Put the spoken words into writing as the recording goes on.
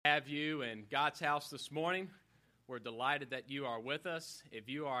have you in God's house this morning. We're delighted that you are with us. If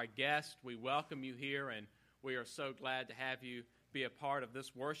you are a guest, we welcome you here, and we are so glad to have you be a part of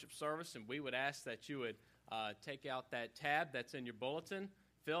this worship service. And we would ask that you would take out that tab that's in your bulletin,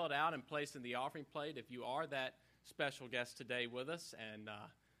 fill it out, and place in the offering plate if you are that special guest today with us, and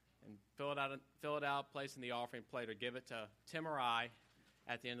fill it out, place in the offering plate, or give it to Tim or I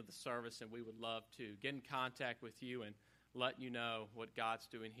at the end of the service. And we would love to get in contact with you and let you know what God's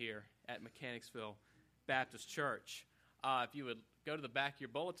doing here at Mechanicsville Baptist Church. If you would go to the back of your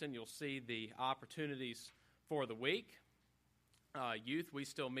bulletin, you'll see the opportunities for the week. Youth, we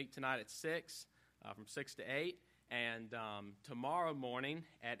still meet tonight at 6, from 6 to 8, and tomorrow morning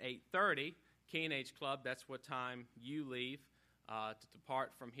at 8:30, K&H Club, that's what time you leave to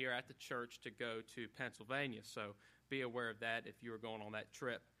depart from here at the church to go to Pennsylvania. So be aware of that if you are going on that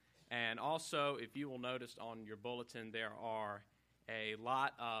trip. And also, if you will notice on your bulletin, there are a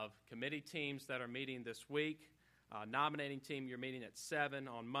lot of committee teams that are meeting this week. Nominating team, you're meeting at 7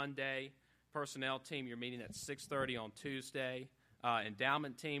 on Monday. Personnel team, you're meeting at 6:30 on Tuesday.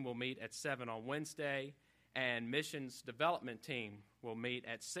 Endowment team will meet at 7 on Wednesday. And missions development team will meet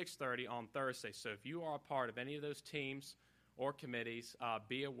at 6:30 on Thursday. So if you are a part of any of those teams or committees,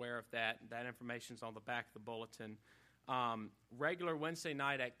 be aware of that. That information is on the back of the bulletin. Regular Wednesday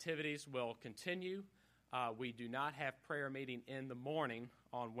night activities will continue. We do not have prayer meeting in the morning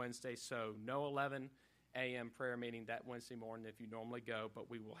on Wednesday, so no 11 a.m. prayer meeting that Wednesday morning if you normally go, but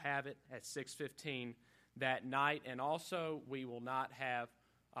we will have it at 6:15 that night. And also, we will not have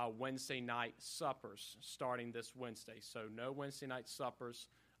Wednesday night suppers starting this Wednesday. So no Wednesday night suppers.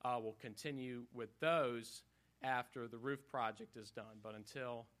 We'll continue with those after the roof project is done. But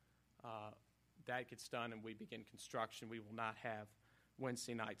until that gets done and we begin construction, we will not have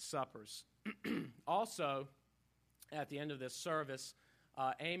Wednesday night suppers. Also, at the end of this service,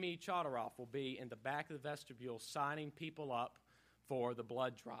 Amy Chodoroff will be in the back of the vestibule signing people up for the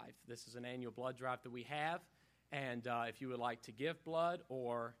blood drive. This is an annual blood drive that we have, and if you would like to give blood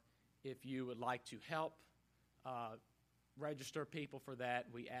or if you would like to help register people for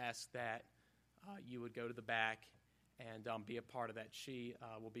that, we ask that you would go to the back and be a part of that. She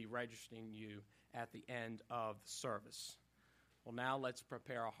will be registering you at the end of the service. Well, now let's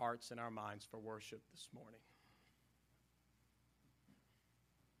prepare our hearts and our minds for worship this morning.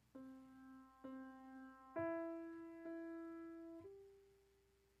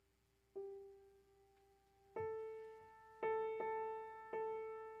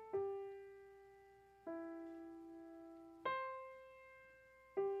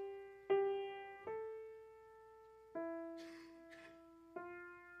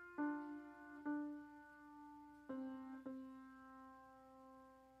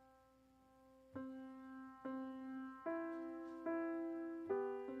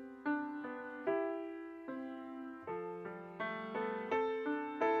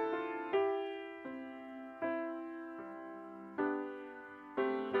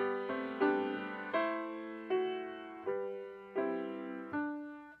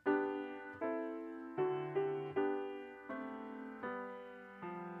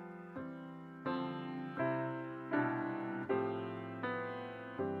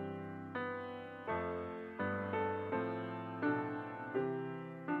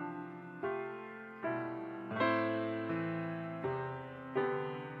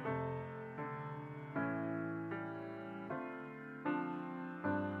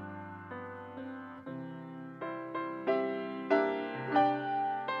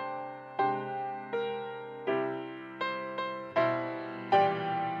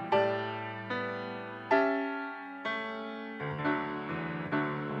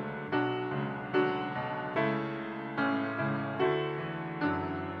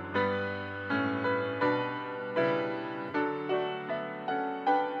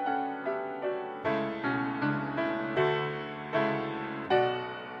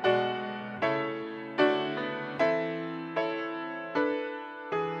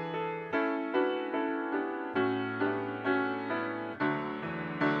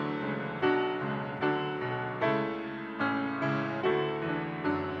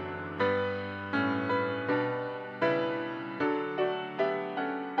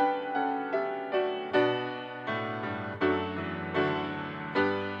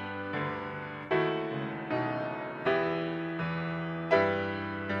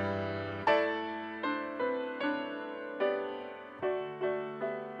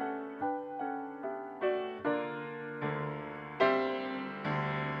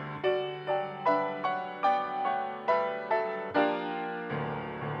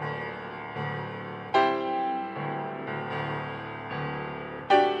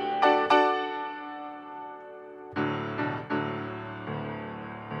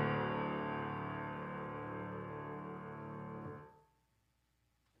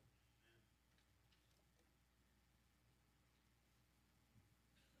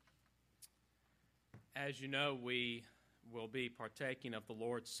 As you know, we will be partaking of the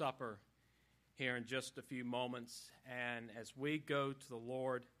Lord's Supper here in just a few moments. And as we go to the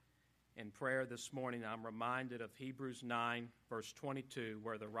Lord in prayer this morning, I'm reminded of Hebrews 9, verse 22,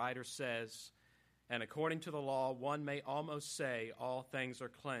 where the writer says, "And according to the law, one may almost say all things are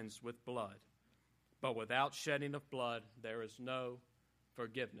cleansed with blood. But without shedding of blood, there is no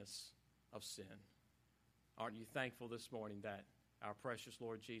forgiveness of sin." Aren't you thankful this morning that our precious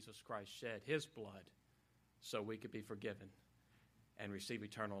Lord Jesus Christ shed his blood so we could be forgiven and receive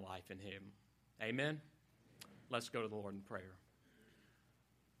eternal life in him? Amen? Let's go to the Lord in prayer.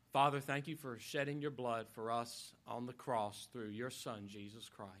 Father, thank you for shedding your blood for us on the cross through your Son, Jesus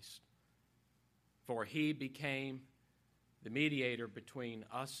Christ. For he became the mediator between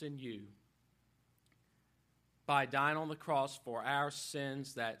us and you by dying on the cross for our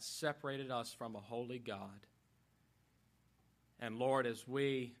sins that separated us from a holy God. And Lord, as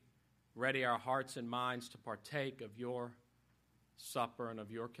we ready our hearts and minds to partake of your supper and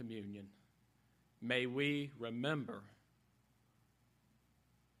of your communion, may we remember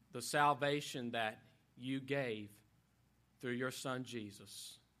the salvation that you gave through your Son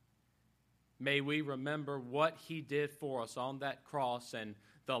Jesus. May we remember what he did for us on that cross and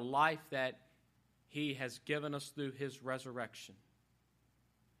the life that he has given us through his resurrection.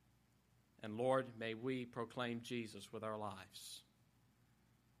 And Lord, may we proclaim Jesus with our lives.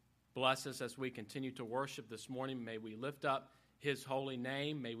 Bless us as we continue to worship this morning. May we lift up his holy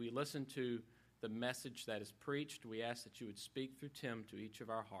name. May we listen to the message that is preached. We ask that you would speak through Tim to each of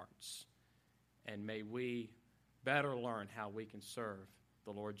our hearts. And may we better learn how we can serve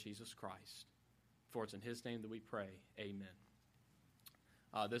the Lord Jesus Christ. For it's in his name that we pray. Amen.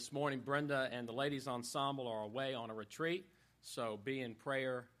 This morning, Brenda and the ladies' ensemble are away on a retreat, so be in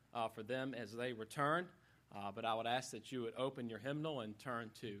prayer for them as they return. But I would ask that you would open your hymnal and turn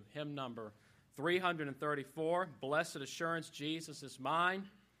to hymn number 334, "Blessed Assurance, Jesus is Mine.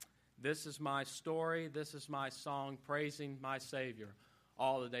 This is my story, this is my song, praising my Savior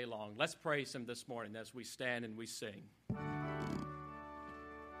all the day long." Let's praise him this morning as we stand and we sing.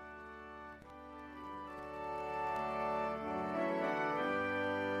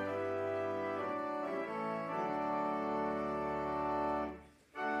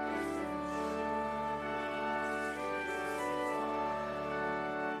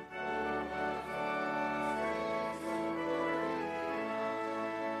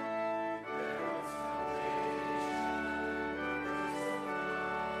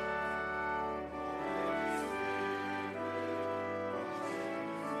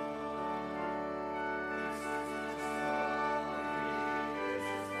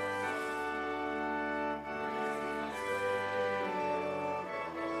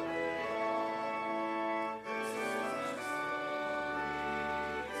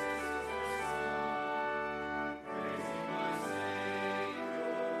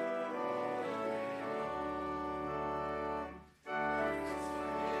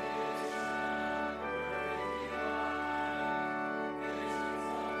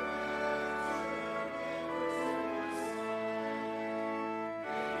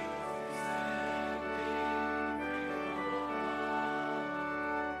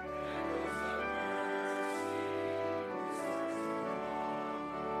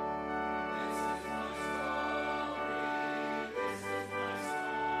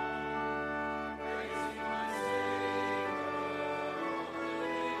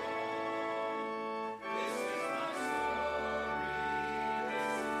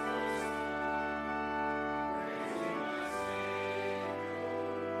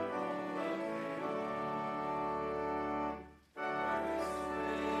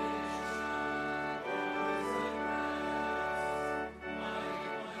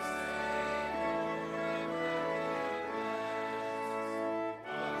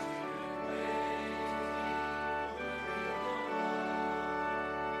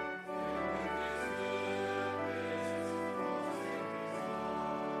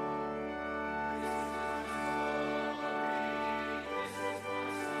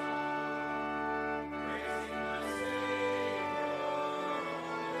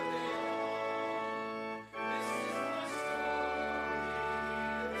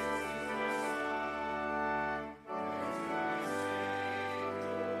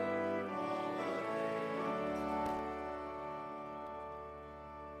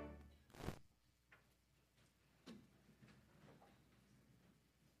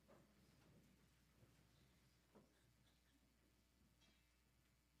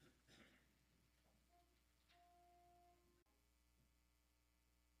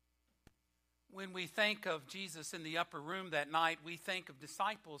 When we think of Jesus in the upper room that night, we think of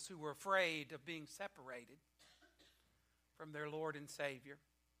disciples who were afraid of being separated from their Lord and Savior.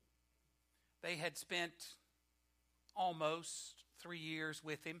 They had spent almost 3 years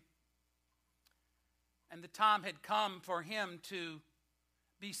with him, and the time had come for him to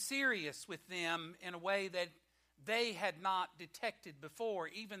be serious with them in a way that they had not detected before,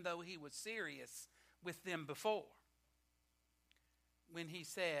 even though he was serious with them before, when he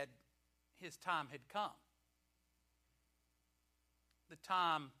said his time had come. The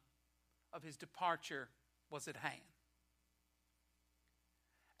time of his departure was at hand.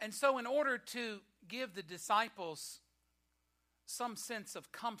 And so in order to give the disciples some sense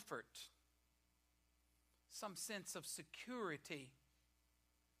of comfort, some sense of security,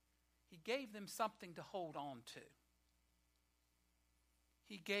 he gave them something to hold on to.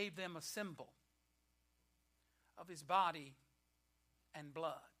 He gave them a symbol of his body and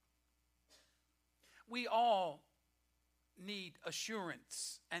blood. We all need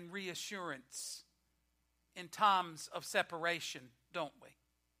assurance and reassurance in times of separation, don't we?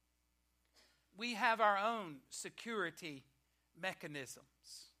 We have our own security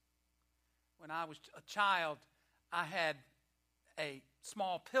mechanisms. When I was a child, I had a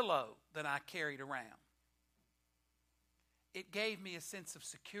small pillow that I carried around. It gave me a sense of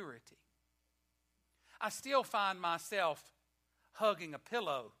security. I still find myself hugging a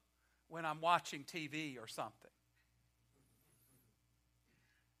pillow when I'm watching TV or something.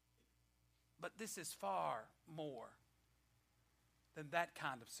 But this is far more than that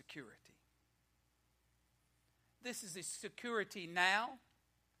kind of security. This is a security now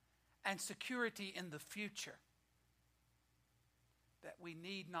and security in the future, that we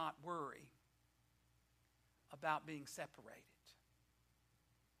need not worry about being separated.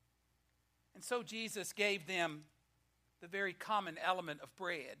 And so Jesus gave them the very common element of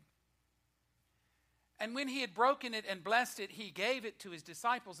bread. And when he had broken it and blessed it, he gave it to his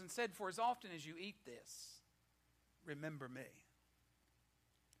disciples and said, "For as often as you eat this, remember me."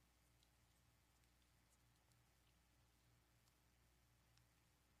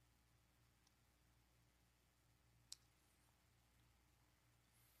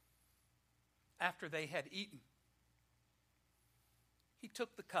 After they had eaten, he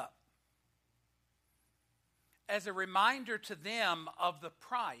took the cup as a reminder to them of the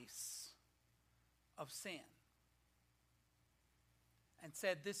price of sin, and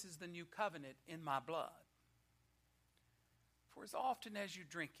said, "This is the new covenant in my blood. For as often as you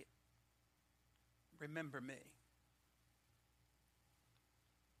drink it, remember me."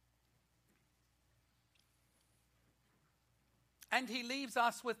 And he leaves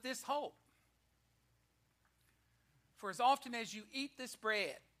us with this hope. For as often as you eat this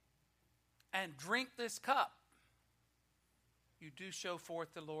bread and drink this cup, you do show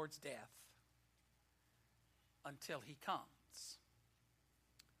forth the Lord's death until he comes.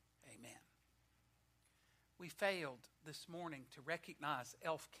 Amen. We failed this morning to recognize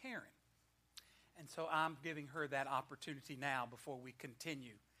Elf Karen, and so I'm giving her that opportunity now before we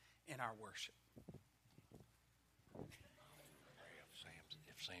continue in our worship.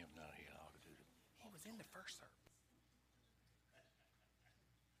 If Sam's not here, I'll do it. He was in the first service.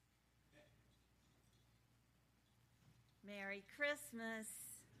 Merry Christmas.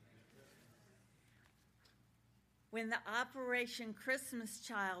 When the Operation Christmas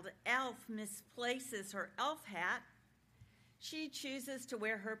Child elf misplaces her elf hat, she chooses to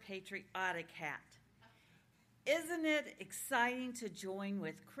wear her patriotic hat. Isn't it exciting to join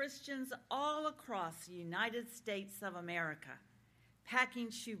with Christians all across the United States of America, packing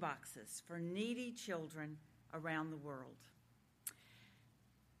shoeboxes for needy children around the world?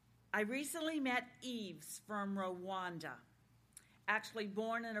 I recently met Yves from Rwanda, actually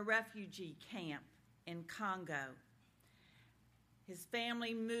born in a refugee camp in Congo. His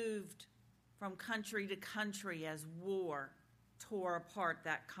family moved from country to country as war tore apart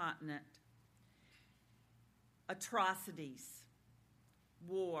that continent. Atrocities,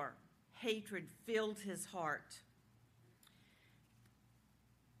 war, hatred filled his heart.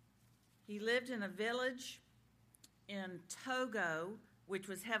 He lived in a village in Togo, which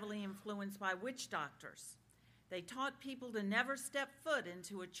was heavily influenced by witch doctors. They taught people to never step foot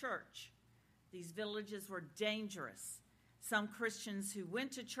into a church. These villages were dangerous. Some Christians who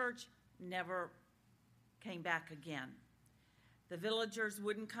went to church never came back again. The villagers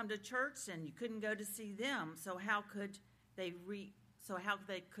wouldn't come to church, and you couldn't go to see them. So how could they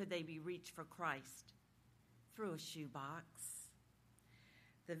be reached for Christ? Through a shoebox.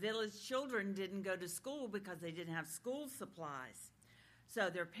 The village children didn't go to school because they didn't have school supplies. So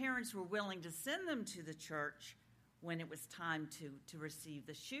their parents were willing to send them to the church when it was time to receive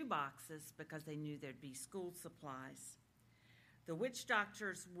the shoe boxes because they knew there'd be school supplies. The witch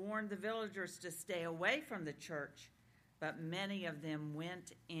doctors warned the villagers to stay away from the church, but many of them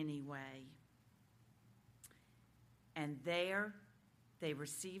went anyway. And there they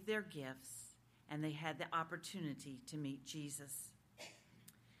received their gifts, and they had the opportunity to meet Jesus.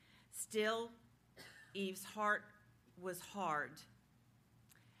 Still, Eve's heart was hard,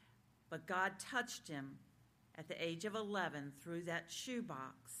 but God touched him at the age of 11 through that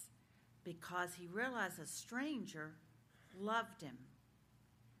shoebox because he realized a stranger loved him.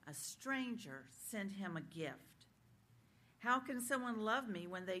 A stranger sent him a gift. How can someone love me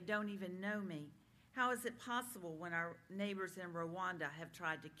when they don't even know me? How is it possible when our neighbors in Rwanda have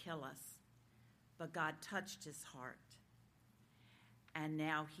tried to kill us? But God touched his heart. And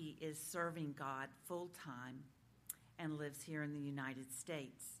now he is serving God full time and lives here in the United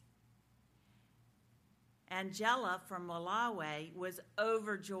States. Angela from Malawi was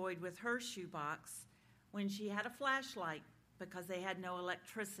overjoyed with her shoebox when she had a flashlight because they had no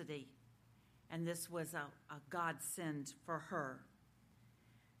electricity. And this was a godsend for her.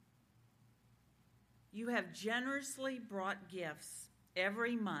 You have generously brought gifts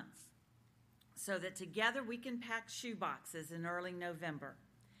every month so that together we can pack shoe boxes in early November.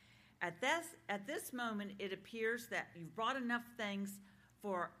 At this moment, it appears that you've brought enough things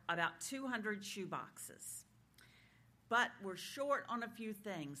for about 200 shoe boxes. But we're short on a few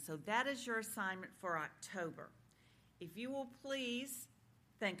things, so that is your assignment for October. If you will please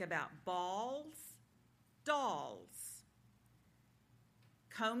think about balls, dolls,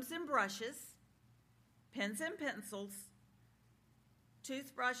 combs and brushes, pens and pencils,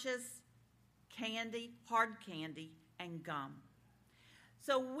 toothbrushes, candy, hard candy, and gum.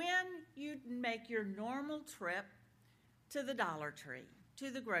 So when you make your normal trip to the Dollar Tree, to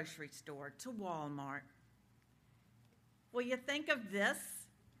the grocery store, to Walmart, will you think of this?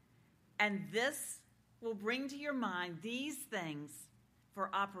 And this will bring to your mind these things for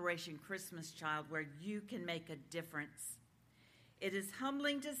Operation Christmas Child, where you can make a difference. It is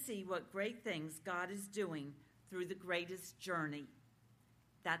humbling to see what great things God is doing through the greatest journey.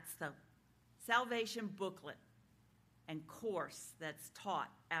 That's the salvation booklet and course that's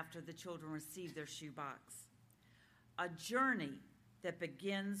taught after the children receive their shoebox. A journey that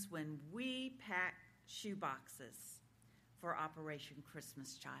begins when we pack shoeboxes for Operation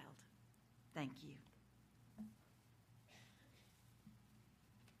Christmas Child. Thank you.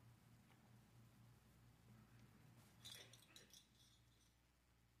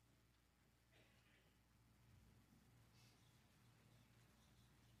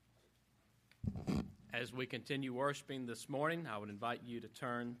 As we continue worshiping this morning, I would invite you to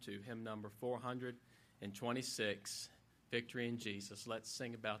turn to hymn number 426, Victory in Jesus. Let's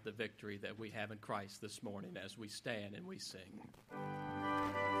sing about the victory that we have in Christ this morning as we stand and we sing.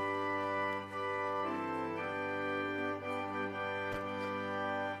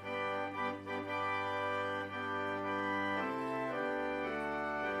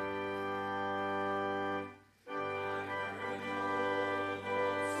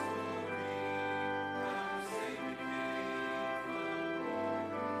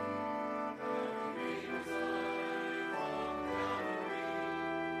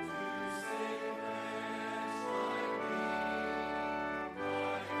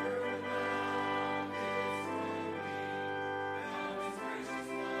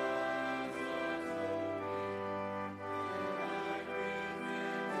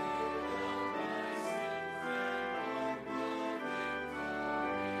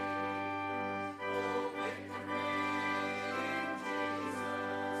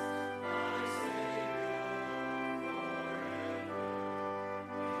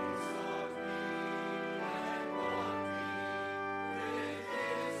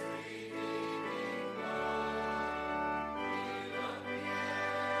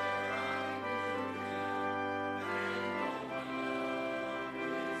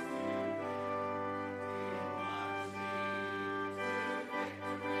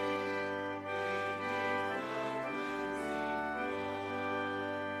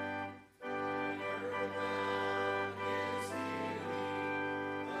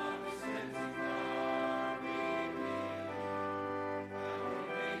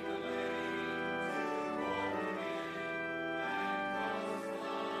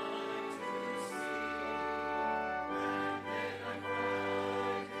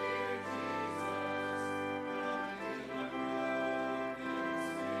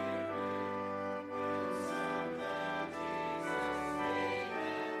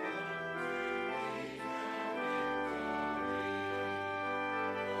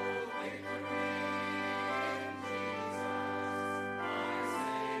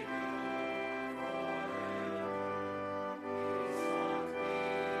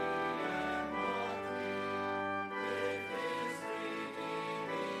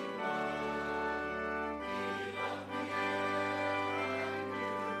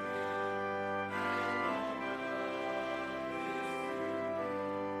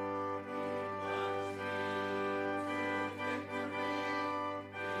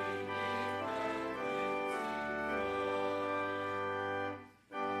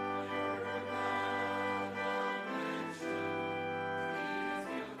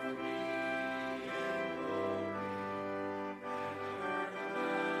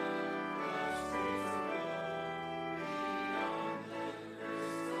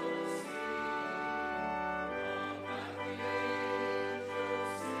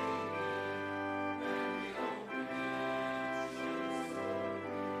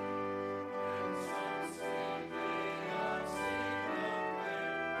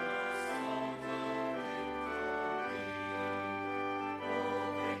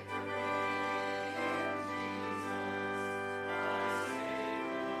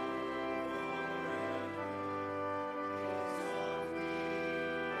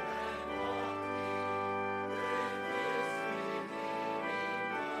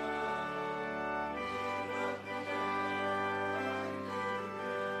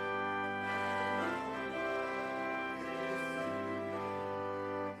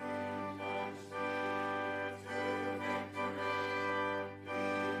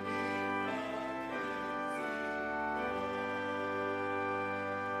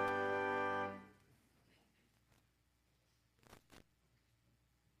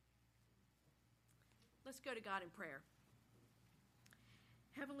 Let's go to God in prayer.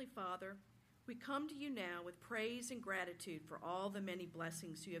 Heavenly Father, we come to you now with praise and gratitude for all the many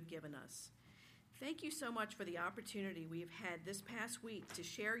blessings you have given us. Thank you so much for the opportunity we have had this past week to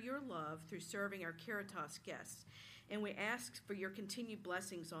share your love through serving our Caritas guests, and we ask for your continued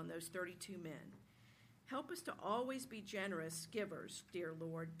blessings on those 32 men. Help us to always be generous givers, dear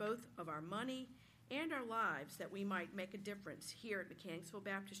Lord, both of our money and our lives, that we might make a difference here at Mechanicsville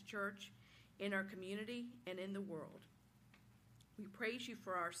Baptist Church, in our community, and in the world. We praise you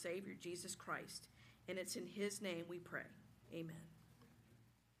for our Savior, Jesus Christ, and it's in his name we pray. Amen.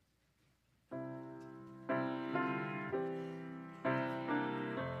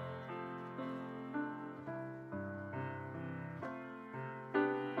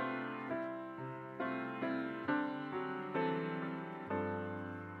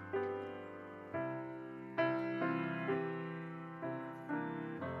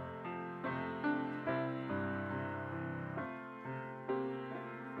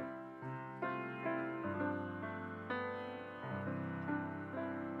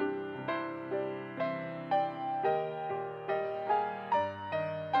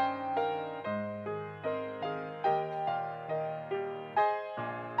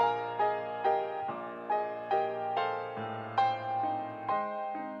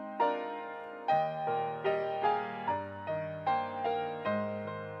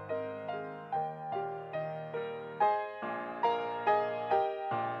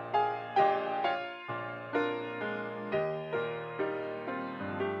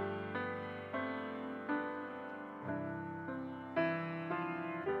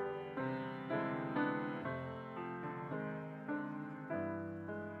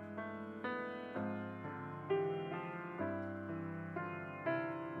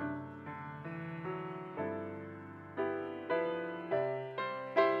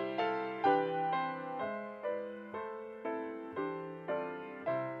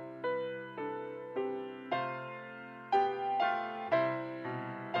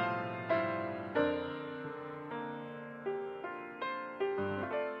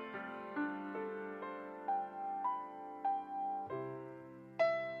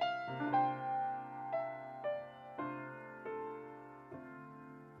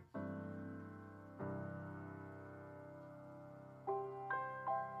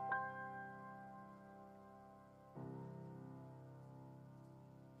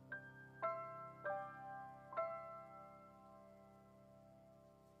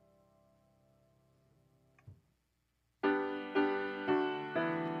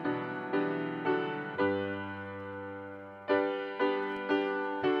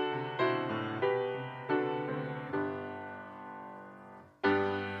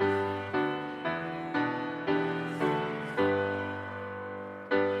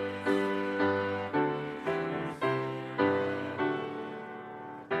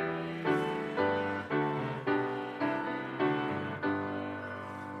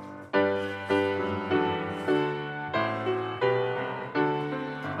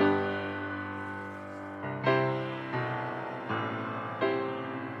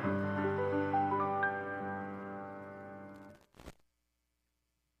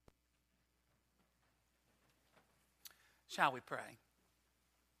 Shall we pray?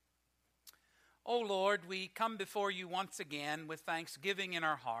 O Lord, we come before you once again with thanksgiving in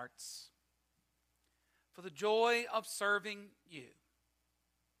our hearts for the joy of serving you,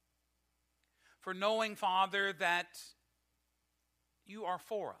 for knowing, Father, that you are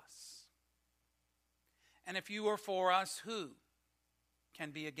for us. And if you are for us, who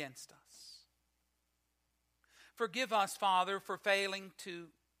can be against us? Forgive us, Father, for failing to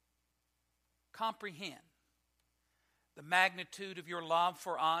comprehend the magnitude of your love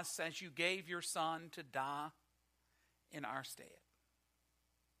for us as you gave your Son to die in our stead.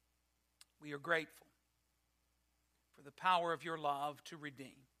 We are grateful for the power of your love to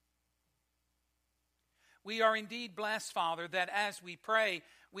redeem. We are indeed blessed, Father, that as we pray,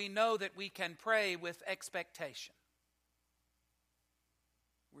 we know that we can pray with expectation.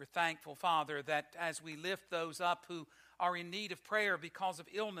 We're thankful, Father, that as we lift those up who are in need of prayer because of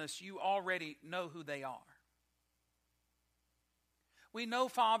illness, you already know who they are. We know,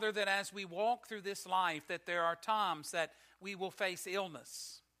 Father, that as we walk through this life, that there are times that we will face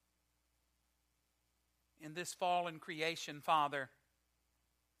illness. In this fallen creation, Father,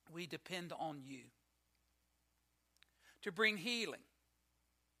 we depend on you to bring healing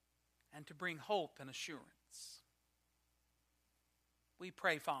and to bring hope and assurance. We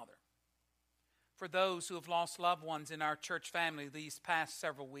pray, Father, for those who have lost loved ones in our church family these past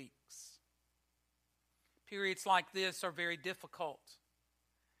several weeks. Periods like this are very difficult,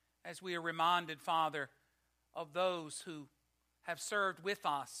 as we are reminded, Father, of those who have served with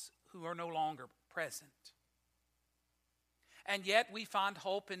us who are no longer present. And yet we find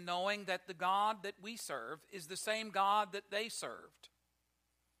hope in knowing that the God that we serve is the same God that they served.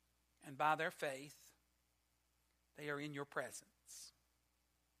 And by their faith, they are in your presence.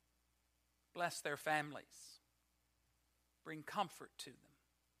 Bless their families. Bring comfort to them.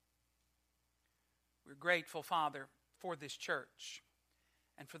 We're grateful, Father, for this church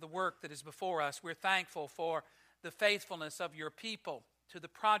and for the work that is before us. We're thankful for the faithfulness of your people to the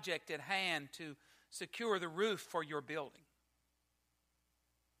project at hand to secure the roof for your building.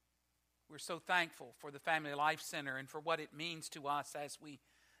 We're so thankful for the Family Life Center and for what it means to us as we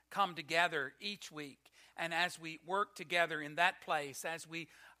come together each week and as we work together in that place, as we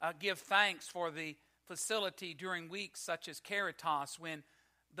give thanks for the facility during weeks such as Caritas, when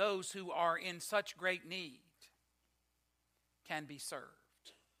those who are in such great need can be served.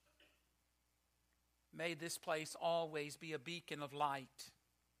 May this place always be a beacon of light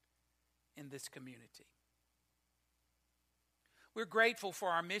in this community. We're grateful for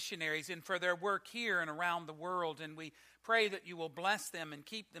our missionaries and for their work here and around the world, and we pray that you will bless them and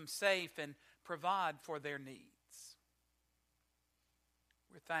keep them safe and provide for their needs.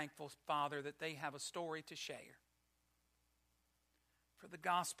 We're thankful, Father, that they have a story to share. For the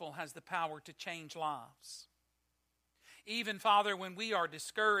gospel has the power to change lives. Even, Father, when we are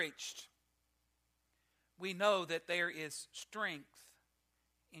discouraged, we know that there is strength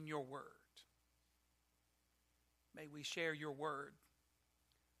in your word. May we share your word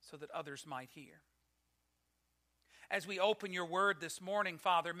so that others might hear. As we open your word this morning,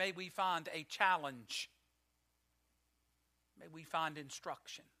 Father, may we find a challenge. May we find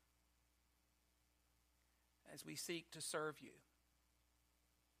instruction as we seek to serve you.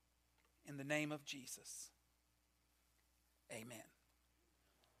 In the name of Jesus, amen.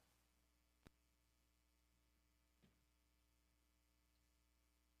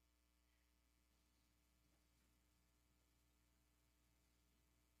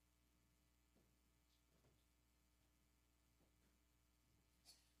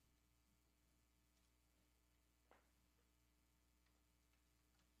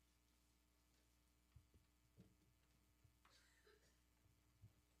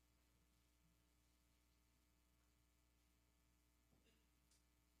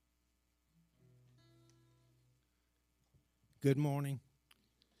 Good morning.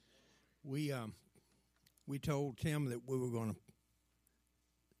 We told Tim that we were going to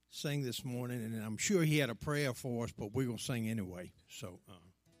sing this morning, and I'm sure he had a prayer for us, but we're going to sing anyway. So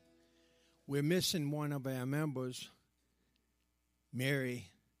we're missing one of our members, Mary,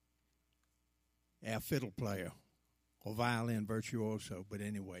 our fiddle player, or violin virtuoso. But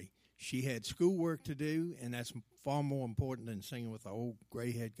anyway, she had schoolwork to do, and that's far more important than singing with an old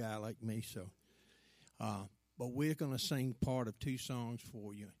gray-head guy like me. So. But we're going to sing part of two songs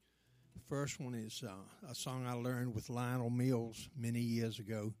for you. The first one is a song I learned with Lionel Mills many years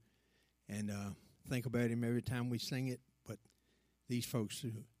ago. And think about him every time we sing it. But these folks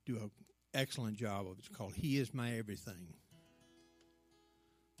do an excellent job of it. It's called He Is My Everything.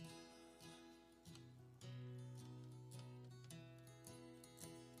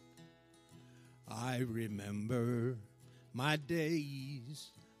 I remember my days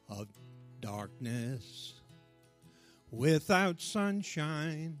of darkness, without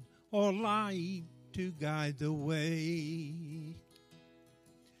sunshine or light to guide the way.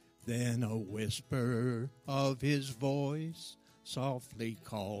 Then a whisper of his voice softly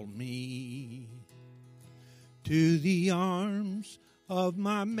called me to the arms of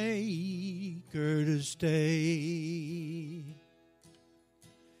my Maker to stay.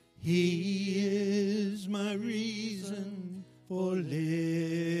 He is my reason for living.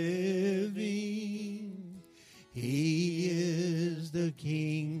 He is the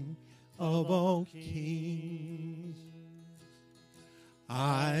King of all kings.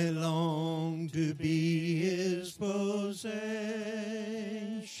 I long to be his possession.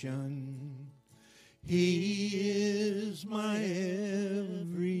 He is my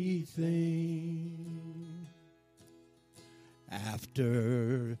everything.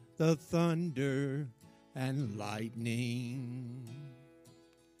 After the thunder and lightning,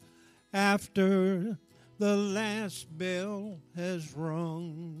 after the last bell has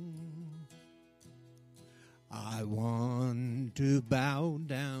rung, I want to bow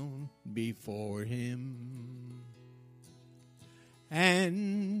down before him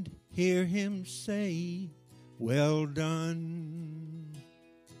and hear him say, "Well done."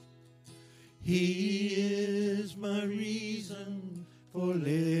 He is my reason for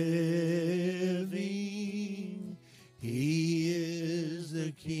living. He is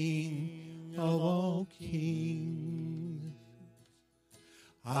the King of all kings.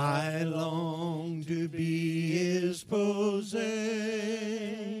 I long to be his possession.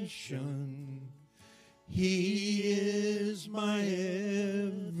 He is my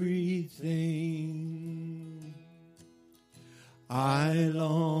everything. I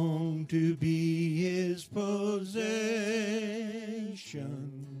long to be his possession.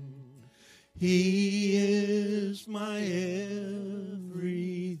 He is my everything.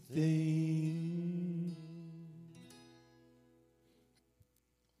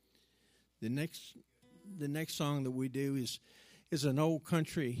 The next song that we do is an old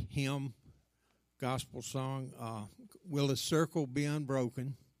country hymn, gospel song. Will the circle be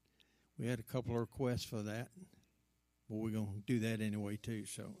unbroken? We had a couple of requests for that, but we're going to do that anyway too.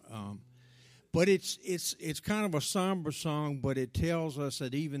 So, but it's kind of a somber song, but it tells us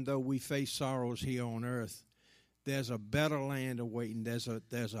that even though we face sorrows here on earth, there's a better land awaiting. There's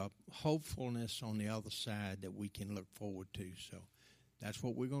a hopefulness on the other side that we can look forward to. So that's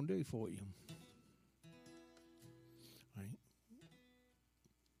what we're going to do for you. All right.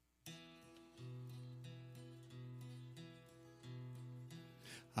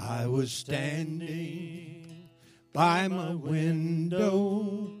 I was standing by my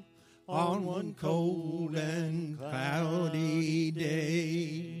window on one cold and cloudy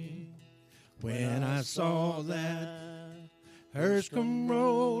day when I saw that hearse come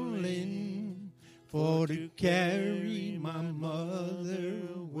rolling for to carry my mother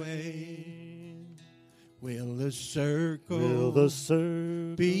away. Will the circle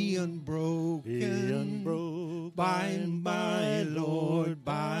be unbroken by and by, Lord,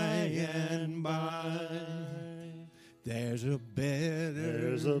 by and by? There's a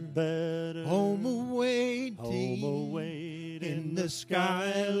better home awaiting in the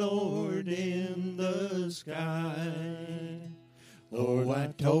sky, Lord, in the sky. Lord, I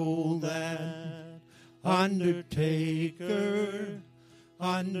told that undertaker,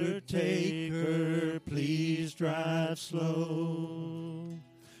 please drive slow,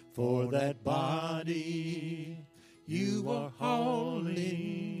 for that body you are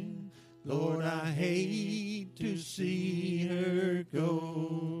hauling, Lord, I hate to see her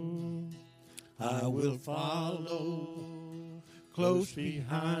go. I will follow close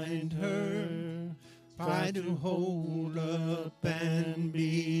behind her, try to hold up and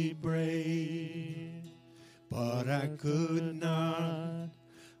be brave. But I could not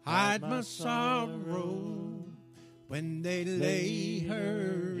hide my sorrow when they lay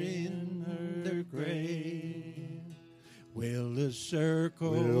her in their grave. Will the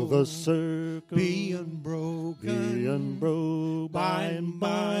circle be unbroken by and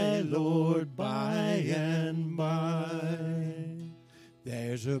by, Lord, by and by?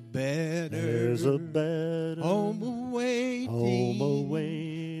 There's a better home awaiting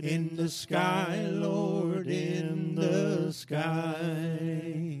in the sky, Lord, in the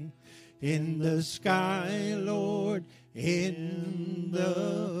sky. In the sky, Lord, in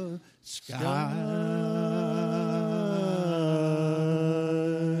the sky.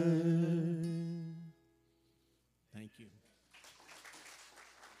 Thank you.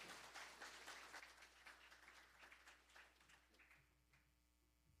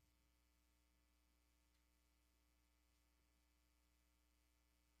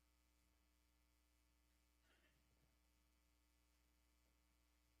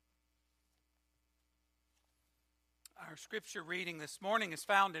 Our scripture reading this morning is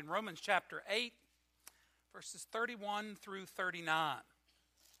found in Romans chapter 8, verses 31 through 39.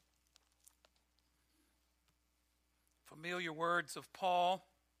 Familiar words of Paul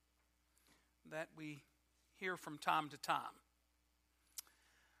that we hear from time to time.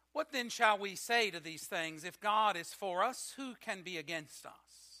 What then shall we say to these things? If God is for us, who can be against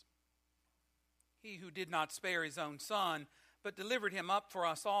us? He who did not spare his own son, but delivered him up for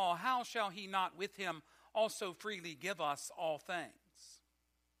us all, how shall he not with him also freely give us all things?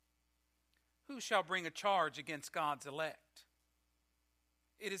 Who shall bring a charge against God's elect?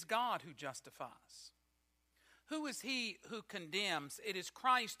 It is God who justifies. Who is he who condemns? It is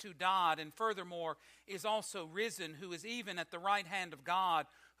Christ who died, and furthermore is also risen, who is even at the right hand of God,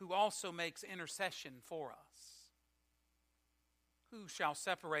 who also makes intercession for us. Who shall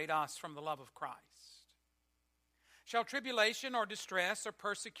separate us from the love of Christ? Shall tribulation or distress or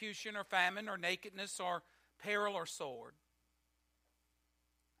persecution or famine or nakedness or peril or sword?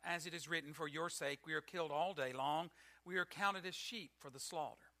 As it is written, for your sake we are killed all day long. We are counted as sheep for the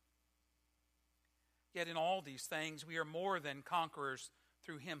slaughter. Yet in all these things we are more than conquerors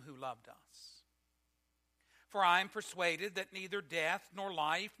through him who loved us. For I am persuaded that neither death, nor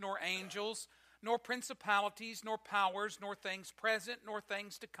life, nor angels, nor principalities, nor powers, nor things present, nor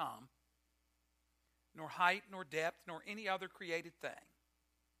things to come, nor height, nor depth, nor any other created thing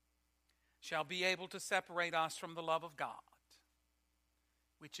shall be able to separate us from the love of God,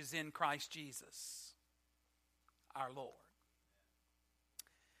 which is in Christ Jesus, our Lord.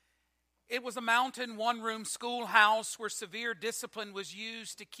 It was a mountain, one-room schoolhouse where severe discipline was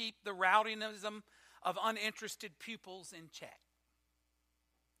used to keep the rowdyism of uninterested pupils in check.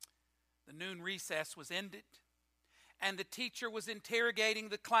 The noon recess was ended, and the teacher was interrogating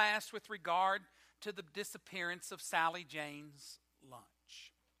the class with regard to the disappearance of Sally Jane's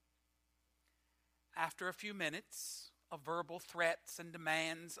lunch. After a few minutes of verbal threats and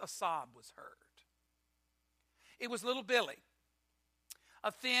demands, a sob was heard. It was little Billy,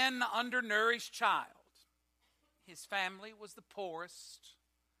 a thin, undernourished child. His family was the poorest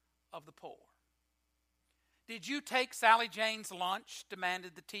of the poor. "Did you take Sally Jane's lunch?"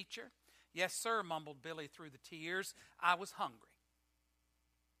 demanded the teacher. "Yes, sir," mumbled Billy through the tears. "I was hungry."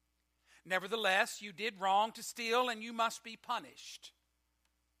 "Nevertheless, you did wrong to steal, and you must be punished,"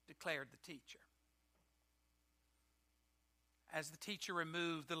 declared the teacher. As the teacher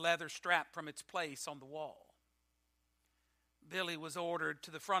removed the leather strap from its place on the wall, Billy was ordered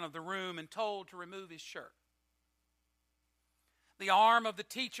to the front of the room and told to remove his shirt. The arm of the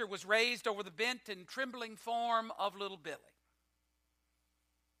teacher was raised over the bent and trembling form of little Billy.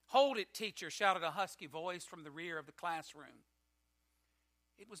 "Hold it, teacher," shouted a husky voice from the rear of the classroom.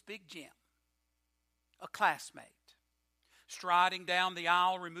 It was Big Jim, a classmate, striding down the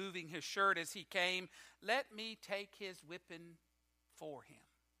aisle, removing his shirt as he came. "Let me take his whipping for him."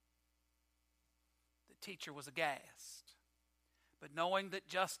 The teacher was aghast, but knowing that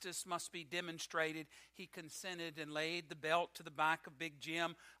justice must be demonstrated, he consented and laid the belt to the back of Big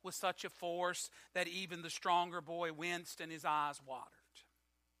Jim with such a force that even the stronger boy winced and his eyes watered.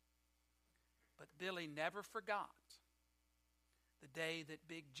 But Billy never forgot the day that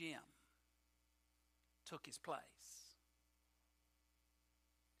Big Jim took his place.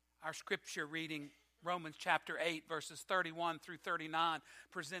 Our scripture reading, Romans chapter 8, verses 31 through 39,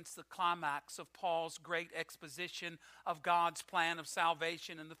 presents the climax of Paul's great exposition of God's plan of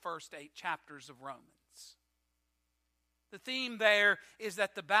salvation in the first 8 chapters of Romans. The theme there is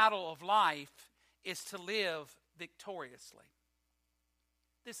that the battle of life is to live victoriously.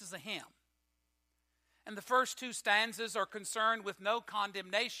 This is a hymn. And the first 2 stanzas are concerned with no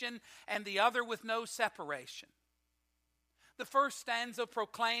condemnation and the other with no separation. The first stanza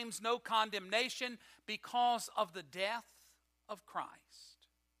proclaims no condemnation because of the death of Christ.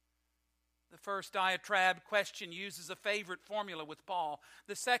 The first diatribe question uses a favorite formula with Paul.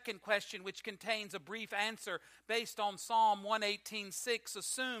 The second question, which contains a brief answer based on Psalm 118:6,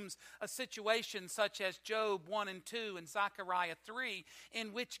 assumes a situation such as Job 1 and 2 and Zechariah 3,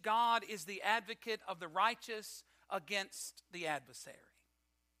 in which God is the advocate of the righteous against the adversary.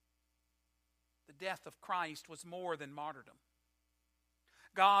 The death of Christ was more than martyrdom.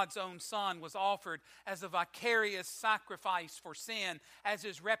 God's own Son was offered as a vicarious sacrifice for sin, as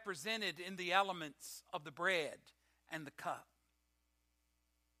is represented in the elements of the bread and the cup.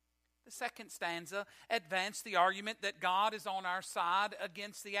 The second stanza advanced the argument that God is on our side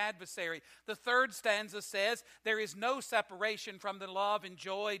against the adversary. The third stanza says there is no separation from the love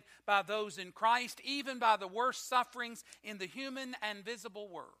enjoyed by those in Christ, even by the worst sufferings in the human and visible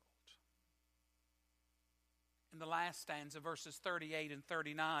world. In the last stanza, verses 38 and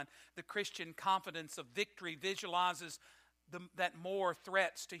 39, the Christian confidence of victory visualizes that more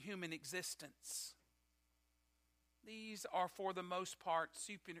threats to human existence. These are for the most part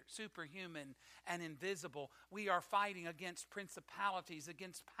superhuman and invisible. We are fighting against principalities,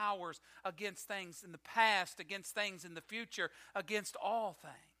 against powers, against things in the past, against things in the future, against all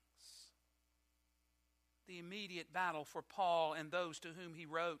things. The immediate battle for Paul and those to whom he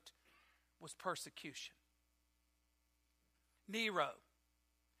wrote was persecution. Nero,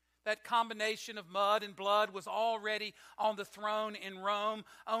 that combination of mud and blood, was already on the throne in Rome.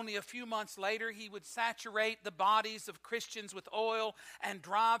 Only a few months later, he would saturate the bodies of Christians with oil and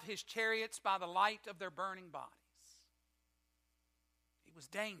drive his chariots by the light of their burning bodies. It was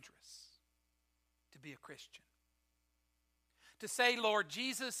dangerous to be a Christian. To say Lord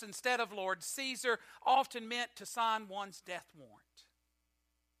Jesus instead of Lord Caesar often meant to sign one's death warrant.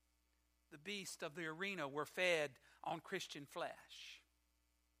 The beasts of the arena were fed on Christian flesh.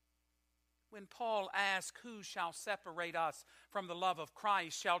 When Paul asked, "Who shall separate us from the love of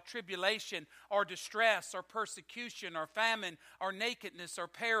Christ? Shall tribulation or distress or persecution or famine or nakedness or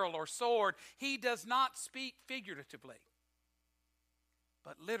peril or sword?" he does not speak figuratively,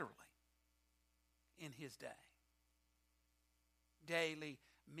 but literally in his day. Daily,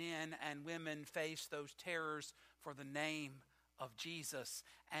 men and women face those terrors for the name of Jesus,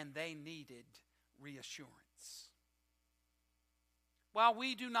 and they needed reassurance. While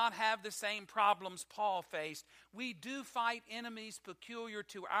we do not have the same problems Paul faced, we do fight enemies peculiar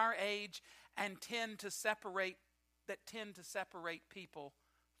to our age and tend to separate people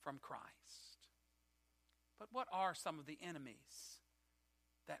from Christ. But what are some of the enemies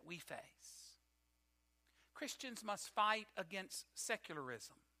that we face? Christians must fight against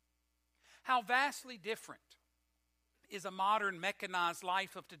secularism. How vastly different is a modern mechanized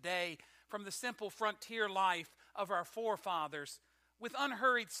life of today from the simple frontier life of our forefathers. With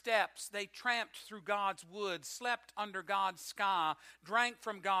unhurried steps, they tramped through God's woods, slept under God's sky, drank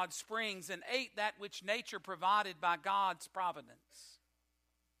from God's springs, and ate that which nature provided by God's providence.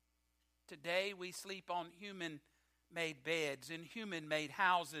 Today, we sleep on human-made beds, in human-made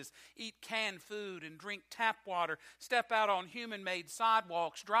houses, eat canned food and drink tap water, step out on human-made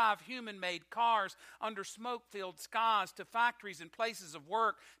sidewalks, drive human-made cars under smoke-filled skies to factories and places of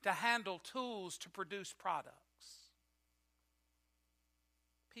work to handle tools to produce products.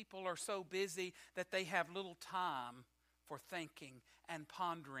 People are so busy that they have little time for thinking and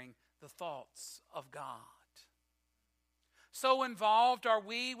pondering the thoughts of God. So involved are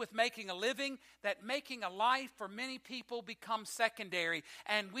we with making a living that making a life for many people becomes secondary,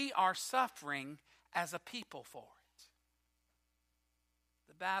 and we are suffering as a people for it.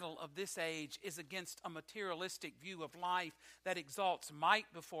 The battle of this age is against a materialistic view of life that exalts might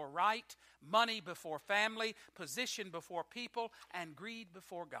before right, money before family, position before people, and greed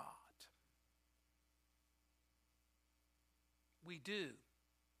before God. We do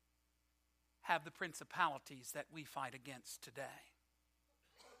have the principalities that we fight against today.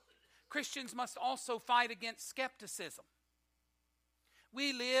 Christians must also fight against skepticism.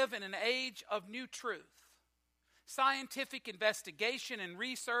 We live in an age of new truth. Scientific investigation and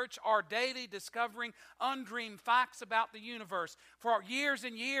research are daily discovering undreamed facts about the universe. For years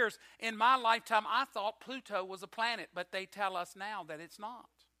and years in my lifetime, I thought Pluto was a planet, but they tell us now that it's not.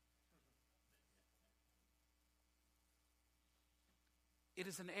 It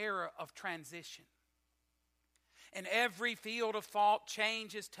is an era of transition. In every field of thought,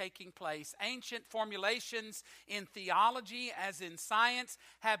 change is taking place. Ancient formulations in theology, as in science,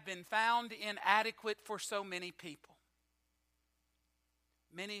 have been found inadequate for so many people.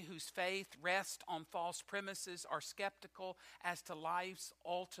 Many whose faith rests on false premises are skeptical as to life's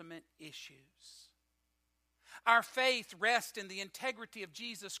ultimate issues. Our faith rests in the integrity of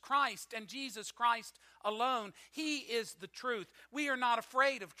Jesus Christ and Jesus Christ alone. He is the truth. We are not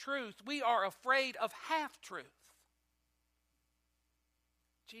afraid of truth. We are afraid of half-truth.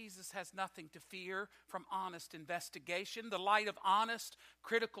 Jesus has nothing to fear from honest investigation. The light of honest,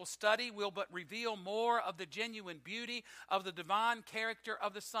 critical study will but reveal more of the genuine beauty of the divine character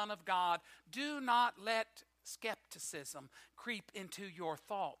of the Son of God. Do not let skepticism creep into your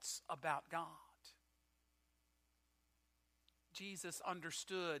thoughts about God. Jesus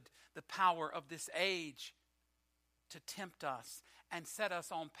understood the power of this age to tempt us and set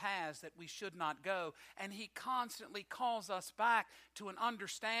us on paths that we should not go. And he constantly calls us back to an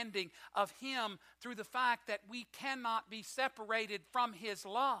understanding of him through the fact that we cannot be separated from his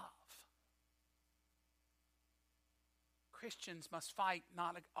love. Christians must fight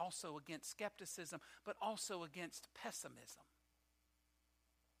not also against skepticism, but also against pessimism.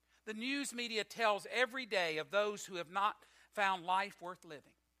 The news media tells every day of those who have not found life worth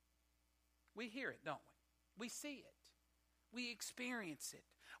living. We hear it, don't we? We see it. We experience it.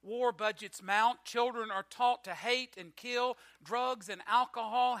 War budgets mount. Children are taught to hate and kill. Drugs and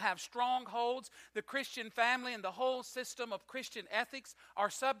alcohol have strongholds. The Christian family and the whole system of Christian ethics are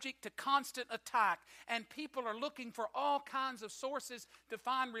subject to constant attack. And people are looking for all kinds of sources to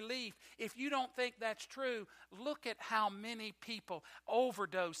find relief. If you don't think that's true, look at how many people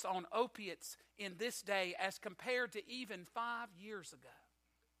overdose on opiates in this day as compared to even 5 years ago.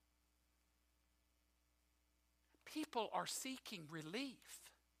 People are seeking relief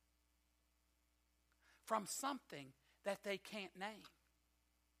from something that they can't name.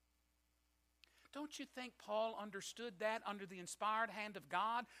 Don't you think Paul understood that under the inspired hand of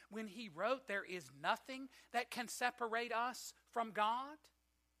God when he wrote, "There is nothing that can separate us from God"?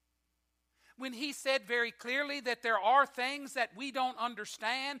 When he said very clearly that there are things that we don't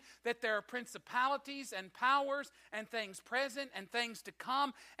understand, that there are principalities and powers and things present and things to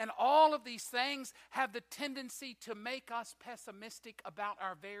come, and all of these things have the tendency to make us pessimistic about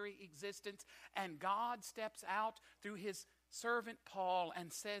our very existence. And God steps out through his servant Paul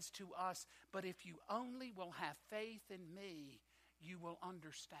and says to us, "But if you only will have faith in me, you will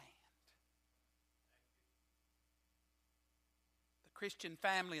understand." Christian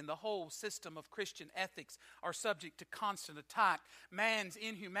family and the whole system of Christian ethics are subject to constant attack. Man's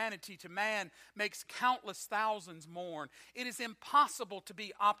inhumanity to man makes countless thousands mourn. It is impossible to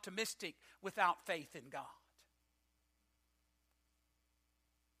be optimistic without faith in God.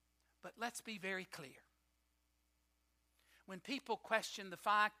 But let's be very clear. When people question the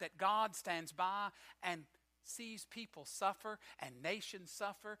fact that God stands by and sees people suffer and nations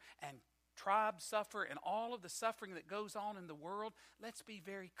suffer and tribes suffer and all of the suffering that goes on in the world, let's be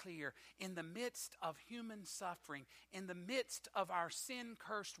very clear. In the midst of human suffering, in the midst of our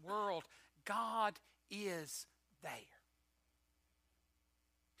sin-cursed world, God is there.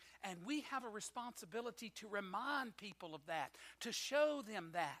 And we have a responsibility to remind people of that, to show them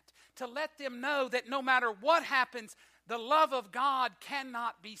that, to let them know that no matter what happens, the love of God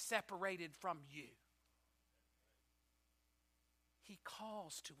cannot be separated from you. He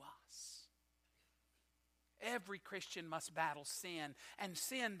calls to us. Every Christian must battle sin, and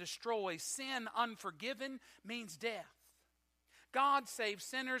sin destroys. Sin unforgiven means death. God saves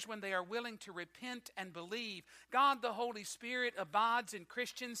sinners when they are willing to repent and believe. God, the Holy Spirit, abides in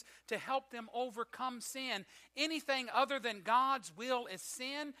Christians to help them overcome sin. Anything other than God's will is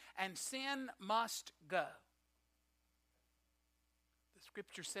sin, and sin must go. The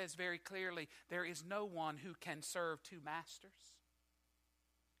Scripture says very clearly, there is no one who can serve two masters.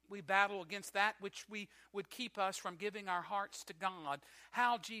 We battle against that which we would keep us from giving our hearts to God.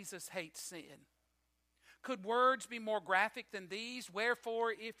 How Jesus hates sin. Could words be more graphic than these?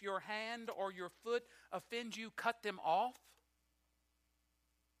 Wherefore, if your hand or your foot offend you, cut them off.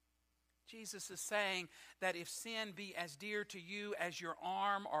 Jesus is saying that if sin be as dear to you as your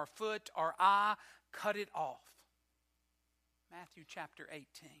arm or foot or eye, cut it off. Matthew chapter 18.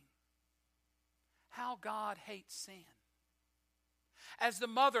 How God hates sin. As the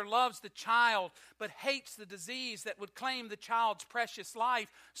mother loves the child but hates the disease that would claim the child's precious life,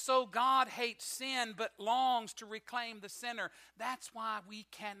 so God hates sin but longs to reclaim the sinner. That's why we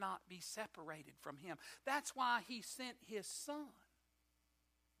cannot be separated from Him. That's why He sent His Son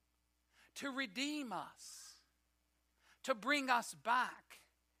to redeem us, to bring us back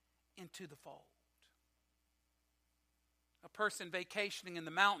into the fold. A person vacationing in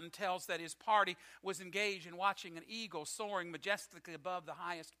the mountain tells that his party was engaged in watching an eagle soaring majestically above the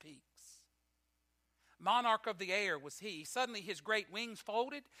highest peaks. Monarch of the air was he. Suddenly his great wings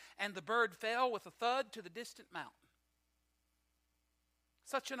folded, and the bird fell with a thud to the distant mountain.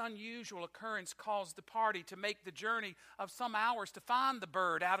 Such an unusual occurrence caused the party to make the journey of some hours to find the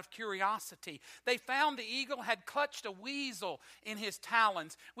bird out of curiosity. They found the eagle had clutched a weasel in his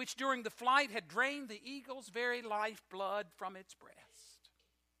talons, which during the flight had drained the eagle's very lifeblood from its breast.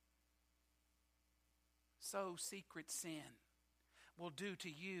 So secret sin will do to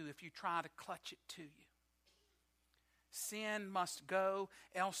you if you try to clutch it to you. Sin must go,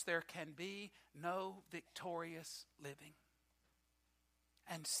 else there can be no victorious living.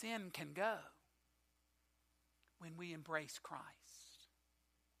 And sin can go when we embrace Christ.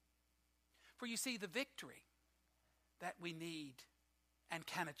 For you see, the victory that we need and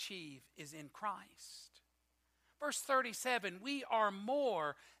can achieve is in Christ. Verse 37, we are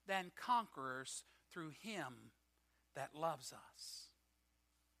more than conquerors through Him that loves us.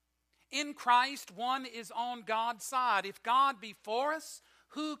 In Christ, one is on God's side. If God be for us,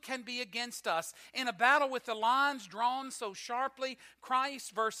 who can be against us? In a battle with the lines drawn so sharply,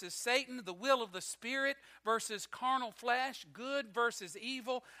 Christ versus Satan, the will of the Spirit versus carnal flesh, good versus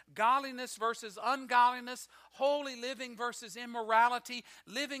evil, godliness versus ungodliness, holy living versus immorality,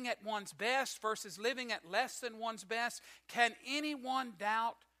 living at one's best versus living at less than one's best, can anyone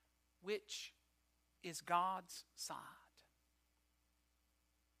doubt which is God's side?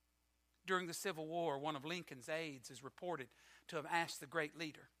 During the Civil War, one of Lincoln's aides is reported to have asked the great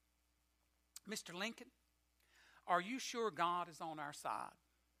leader, Mr. Lincoln, are you sure God is on our side?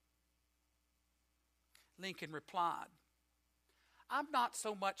 Lincoln replied, I'm not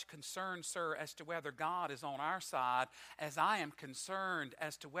so much concerned, sir, as to whether God is on our side as I am concerned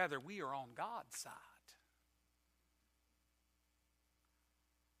as to whether we are on God's side.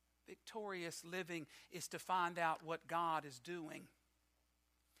 Victorious living is to find out what God is doing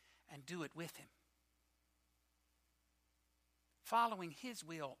and do it with Him. Following His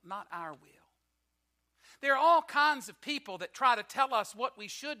will, not our will. There are all kinds of people that try to tell us what we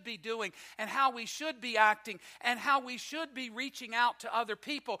should be doing and how we should be acting and how we should be reaching out to other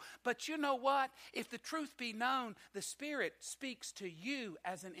people. But you know what? If the truth be known, the Spirit speaks to you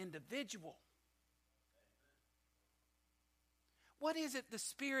as an individual. What is it the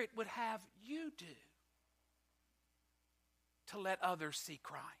Spirit would have you do to let others see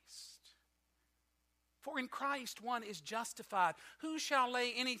Christ? For in Christ one is justified. Who shall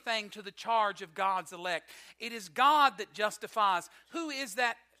lay anything to the charge of God's elect? It is God that justifies. Who is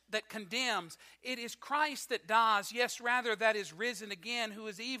that condemns? It is Christ that dies, yes, rather that is risen again, who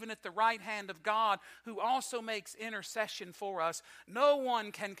is even at the right hand of God, who also makes intercession for us. No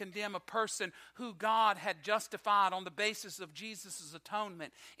one can condemn a person who God had justified on the basis of Jesus'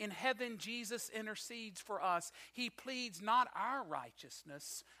 atonement. In heaven, Jesus intercedes for us. He pleads not our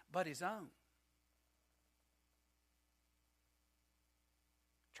righteousness, but his own.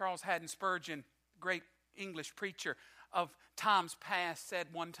 Charles Haddon Spurgeon, great English preacher of times past, said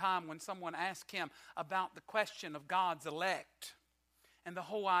one time when someone asked him about the question of God's elect and the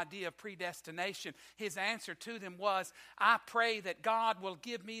whole idea of predestination, his answer to them was, I pray that God will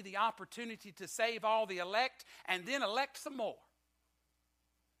give me the opportunity to save all the elect and then elect some more.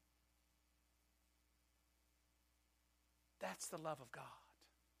 That's the love of God.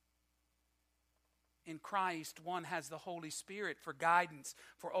 In Christ, one has the Holy Spirit for guidance,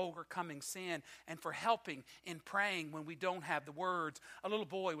 for overcoming sin, and for helping in praying when we don't have the words. A little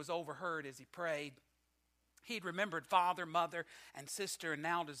boy was overheard as he prayed. He'd remembered father, mother, and sister, and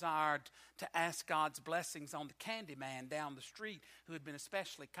now desired to ask God's blessings on the candy man down the street who had been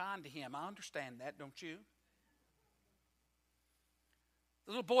especially kind to him. I understand that, don't you?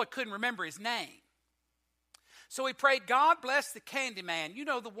 The little boy couldn't remember his name. So he prayed, God bless the candy man, you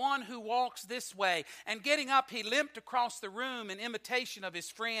know, the one who walks this way. And getting up, he limped across the room in imitation of his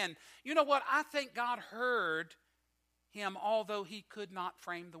friend. You know what? I think God heard him, although he could not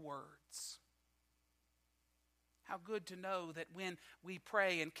frame the words. How good to know that when we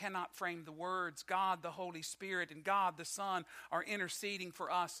pray and cannot frame the words, God the Holy Spirit and God the Son are interceding for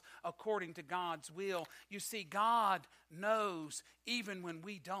us according to God's will. You see, God knows even when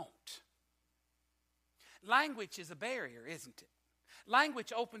we don't. Language is a barrier, isn't it?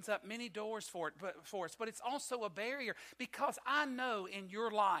 Language opens up many doors for us, but it's also a barrier because I know in your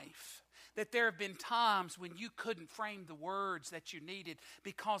life that there have been times when you couldn't frame the words that you needed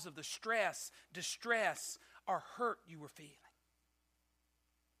because of the stress, distress, or hurt you were feeling.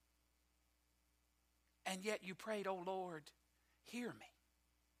 And yet you prayed, oh Lord, hear me.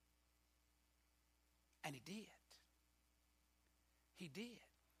 And he did. He did.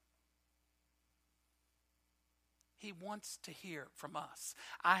 He wants to hear from us.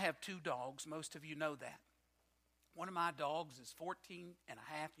 I have 2 dogs. Most of you know that. One of my dogs is 14 and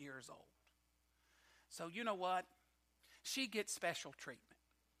a half years old. So you know what? She gets special treatment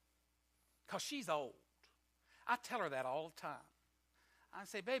because she's old. I tell her that all the time. I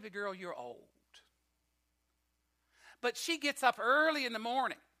say, baby girl, you're old. But she gets up early in the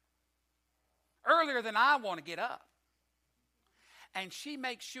morning, earlier than I want to get up. And she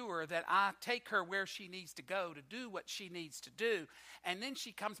makes sure that I take her where she needs to go to do what she needs to do. And then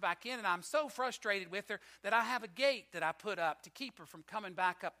she comes back in, and I'm so frustrated with her that I have a gate that I put up to keep her from coming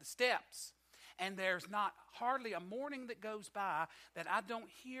back up the steps. And there's not hardly a morning that goes by that I don't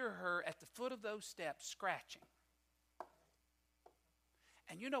hear her at the foot of those steps scratching.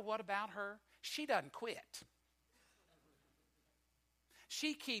 And you know what about her? She doesn't quit.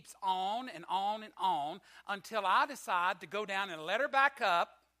 She keeps on and on and on until I decide to go down and let her back up,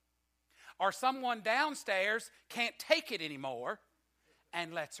 or someone downstairs can't take it anymore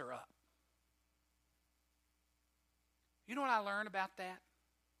and lets her up. You know what I learned about that?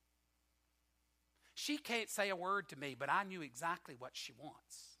 She can't say a word to me, but I knew exactly what she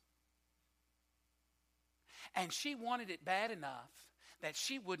wants. And she wanted it bad enough that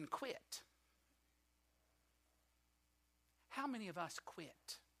she wouldn't quit. How many of us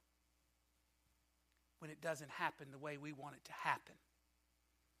quit when it doesn't happen the way we want it to happen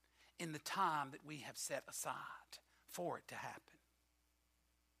in the time that we have set aside for it to happen?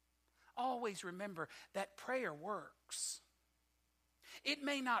 Always remember that prayer works. It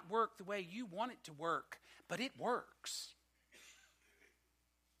may not work the way you want it to work, but it works.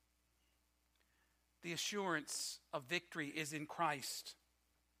 The assurance of victory is in Christ.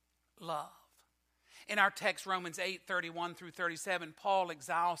 Love. In our text, Romans 8:31 through 37, Paul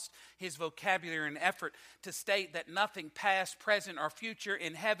exhausts his vocabulary in an effort to state that nothing past, present, or future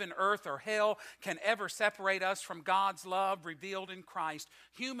in heaven, earth, or hell can ever separate us from God's love revealed in Christ.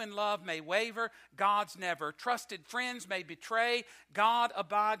 Human love may waver, God's never. Trusted friends may betray, God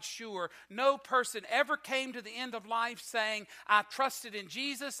abides sure. No person ever came to the end of life saying, I trusted in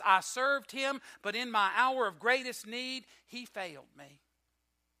Jesus, I served him, but in my hour of greatest need, he failed me.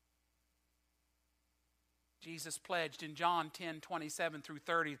 Jesus pledged in John 10:27 through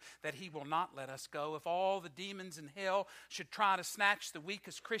 30 that he will not let us go. If all the demons in hell should try to snatch the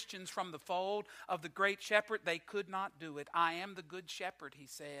weakest Christians from the fold of the great shepherd, they could not do it. I am the good shepherd, he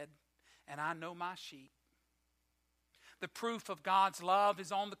said, and I know my sheep. The proof of God's love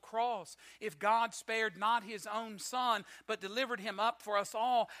is on the cross. If God spared not his own Son, but delivered him up for us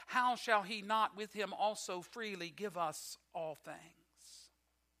all, how shall he not with him also freely give us all things?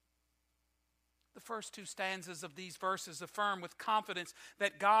 The first two stanzas of these verses affirm with confidence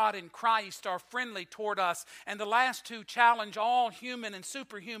that God and Christ are friendly toward us, and the last two challenge all human and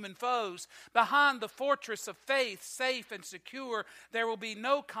superhuman foes. Behind the fortress of faith, safe and secure, there will be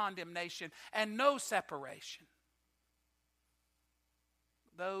no condemnation and no separation.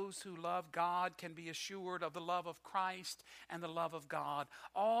 Those who love God can be assured of the love of Christ and the love of God.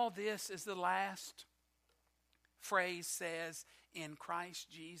 All this, as the last phrase says, in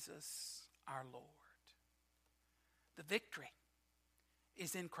Christ Jesus our Lord. The victory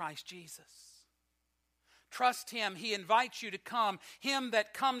is in Christ Jesus. Trust him. He invites you to come. Him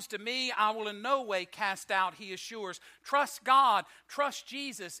that comes to me, I will in no way cast out, he assures. Trust God. Trust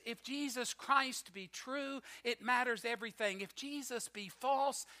Jesus. If Jesus Christ be true, it matters everything. If Jesus be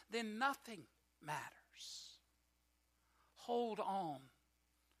false, then nothing matters. Hold on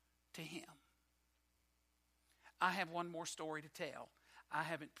to him. I have one more story to tell. I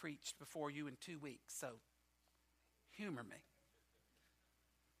haven't preached before you in 2 weeks, so humor me.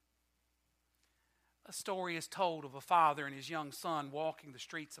 A story is told of a father and his young son walking the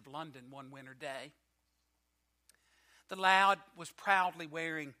streets of London one winter day. The lad was proudly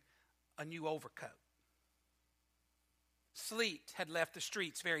wearing a new overcoat. Sleet had left the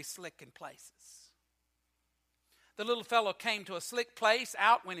streets very slick in places. The little fellow came to a slick place,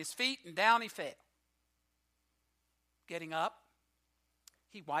 out went his feet, and down he fell. Getting up,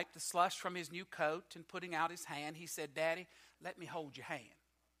 he wiped the slush from his new coat, and putting out his hand, he said, "Daddy, let me hold your hand."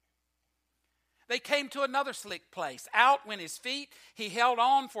 They came to another slick place. Out went his feet. He held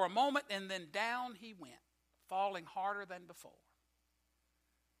on for a moment, and then down he went, falling harder than before.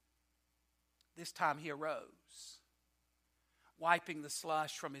 This time he arose, wiping the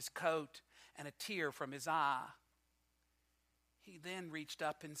slush from his coat and a tear from his eye. He then reached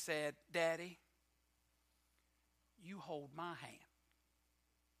up and said, "Daddy, you hold my hand."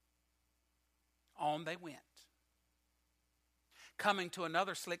 On they went. Coming to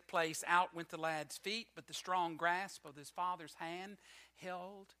another slick place, out went the lad's feet, but the strong grasp of his father's hand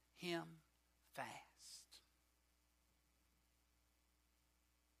held him fast.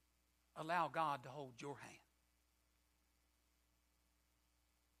 Allow God to hold your hand,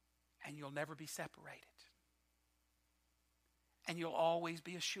 and you'll never be separated. And you'll always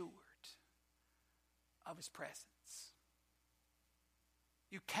be assured of his presence.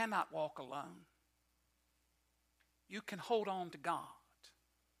 You cannot walk alone. You can hold on to God.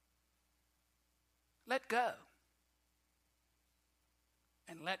 Let go.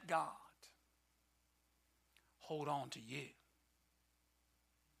 And let God hold on to you.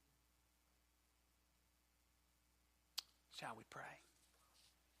 Shall we pray?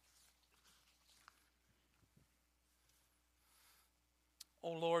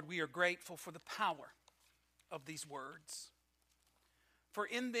 Oh Lord, we are grateful for the power of these words. For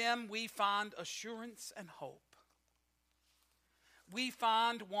in them we find assurance and hope. We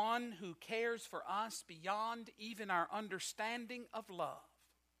find one who cares for us beyond even our understanding of love.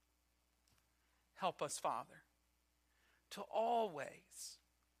 Help us, Father, to always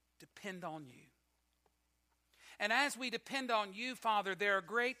depend on you. And as we depend on you, Father, there are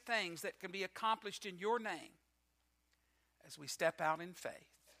great things that can be accomplished in your name as we step out in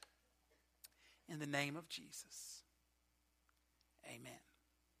faith. In the name of Jesus, amen.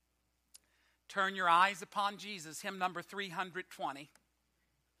 Turn your eyes upon Jesus, hymn number 320.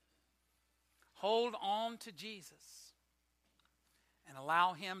 Hold on to Jesus and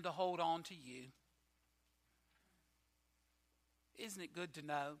allow him to hold on to you. Isn't it good to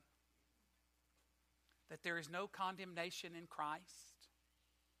know that there is no condemnation in Christ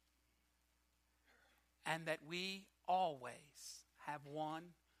and that we always have one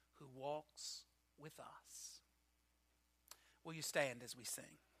who walks with us? Will you stand as we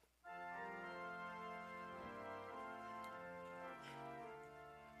sing?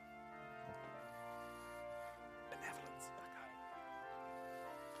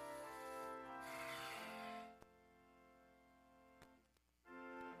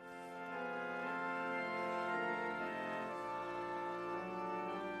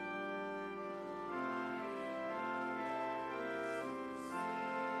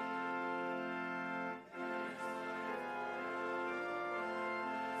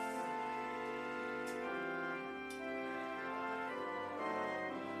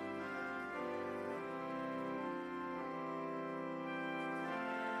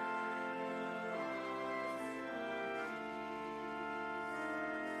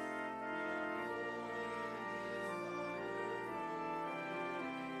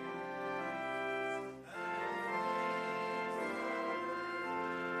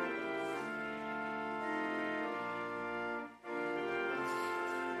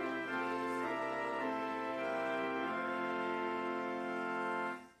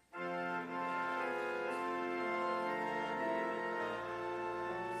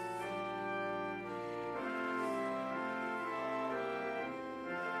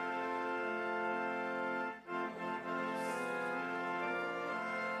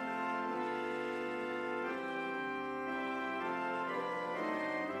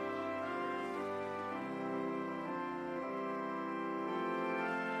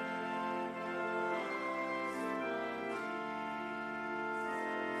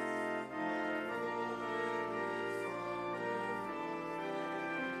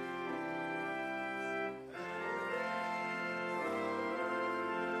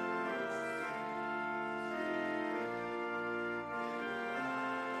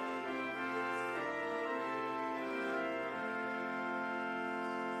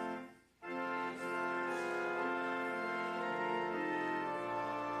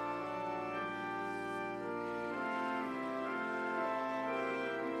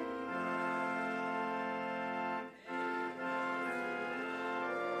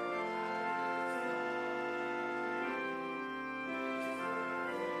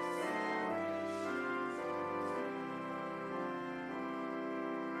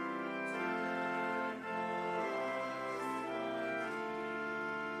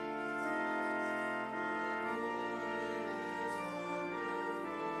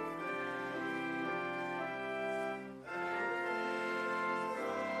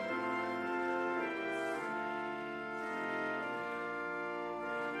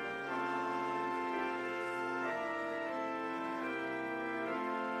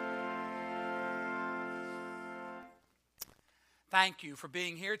 Thank you for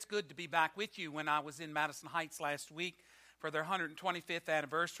being here. It's good to be back with you. When I was in Madison Heights last week for their 125th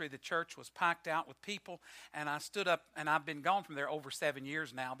anniversary, the church was packed out with people, and I stood up, and I've been gone from there over 7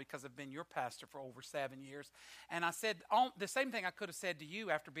 years now because I've been your pastor for over 7 years. And I said the same thing I could have said to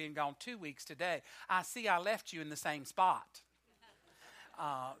you after being gone 2 weeks today. I see I left you in the same spot.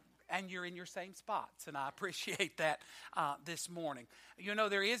 And you're in your same spots, and I appreciate that this morning. You know,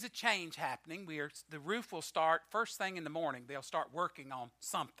 there is a change happening. The roof will start first thing in the morning. They'll start working on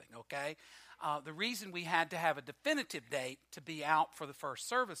something, okay? The reason we had to have a definitive date to be out for the first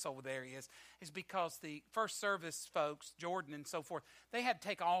service over there is because the first service folks, Jordan and so forth, they had to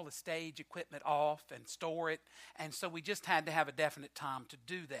take all the stage equipment off and store it, and so we just had to have a definite time to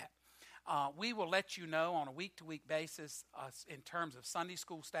do that. We will let you know on a week-to-week basis in terms of Sunday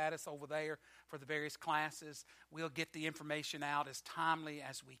school status over there for the various classes. We'll get the information out as timely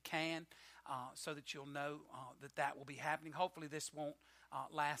as we can so that you'll know that will be happening. Hopefully this won't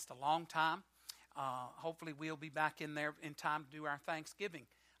last a long time. Hopefully we'll be back in there in time to do our Thanksgiving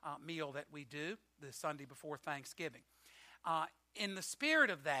meal that we do the Sunday before Thanksgiving. In the spirit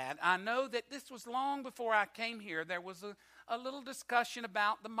of that, I know that this was long before I came here. There was a little discussion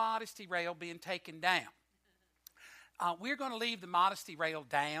about the modesty rail being taken down. We're going to leave the modesty rail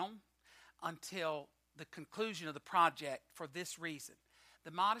down until the conclusion of the project for this reason.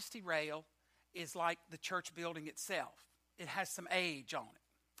 The modesty rail is like the church building itself. It has some age on it.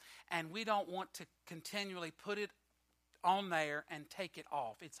 And we don't want to continually put it on there and take it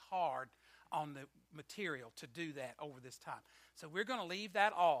off. It's hard on the material to do that over this time. So we're going to leave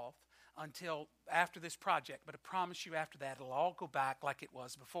that off until after this project, but I promise you after that it'll all go back like it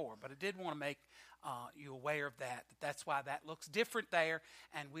was before. But I did want to make you aware of that. That's why that looks different there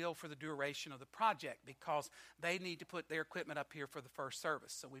and will for the duration of the project, because they need to put their equipment up here for the first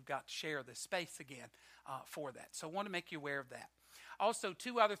service. So we've got to share this space again for that. So I want to make you aware of that. Also,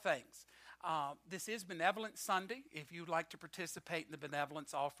 two other things. This is Benevolent Sunday. If you'd like to participate in the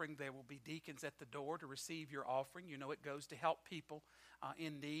benevolence offering, there will be deacons at the door to receive your offering. You know it goes to help people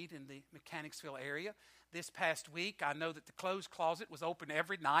in need in the Mechanicsville area. This past week, I know that the clothes closet was open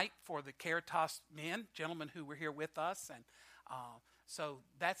every night for the Caritas men, gentlemen who were here with us. And so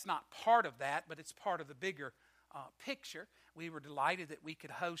that's not part of that, but it's part of the bigger picture. We were delighted that we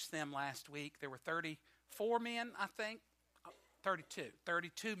could host them last week. There were 34 men, I think.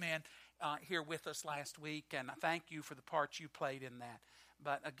 32 men here with us last week, and I thank you for the part you played in that.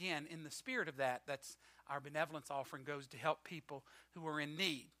 But again, in the spirit of that, that's our benevolence offering goes to help people who are in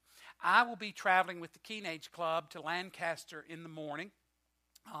need. I will be traveling with the Keenage Club to Lancaster in the morning.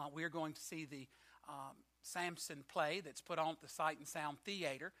 We're going to see the Samson play that's put on at the Sight and Sound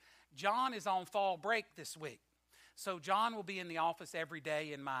Theater. John is on fall break this week, so John will be in the office every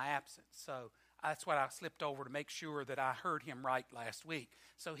day in my absence. So that's what I slipped over to make sure that I heard him right last week.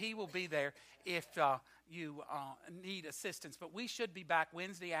 So he will be there if you need assistance. But we should be back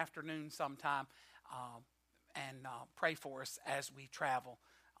Wednesday afternoon sometime and pray for us as we travel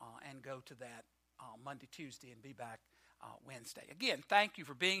and go to that Monday, Tuesday, and be back Wednesday. Again, thank you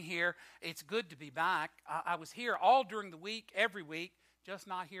for being here. It's good to be back. I was here all during the week, every week, just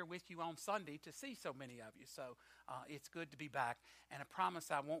not here with you on Sunday to see so many of you. So it's good to be back. And I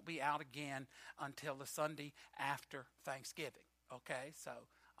promise I won't be out again until the Sunday after Thanksgiving. Okay, so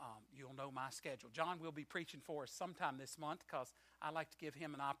you'll know my schedule. John will be preaching for us sometime this month because I like to give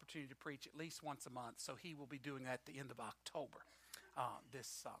him an opportunity to preach at least once a month. So he will be doing that at the end of October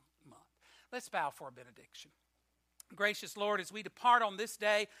this month. Let's bow for a benediction. Gracious Lord, as we depart on this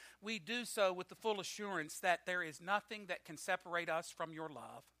day, we do so with the full assurance that there is nothing that can separate us from your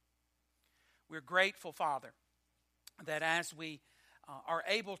love. We're grateful, Father, that as we are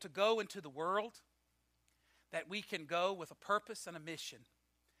able to go into the world, that we can go with a purpose and a mission.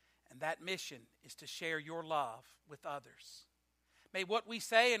 And that mission is to share your love with others. May what we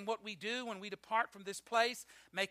say and what we do when we depart from this place make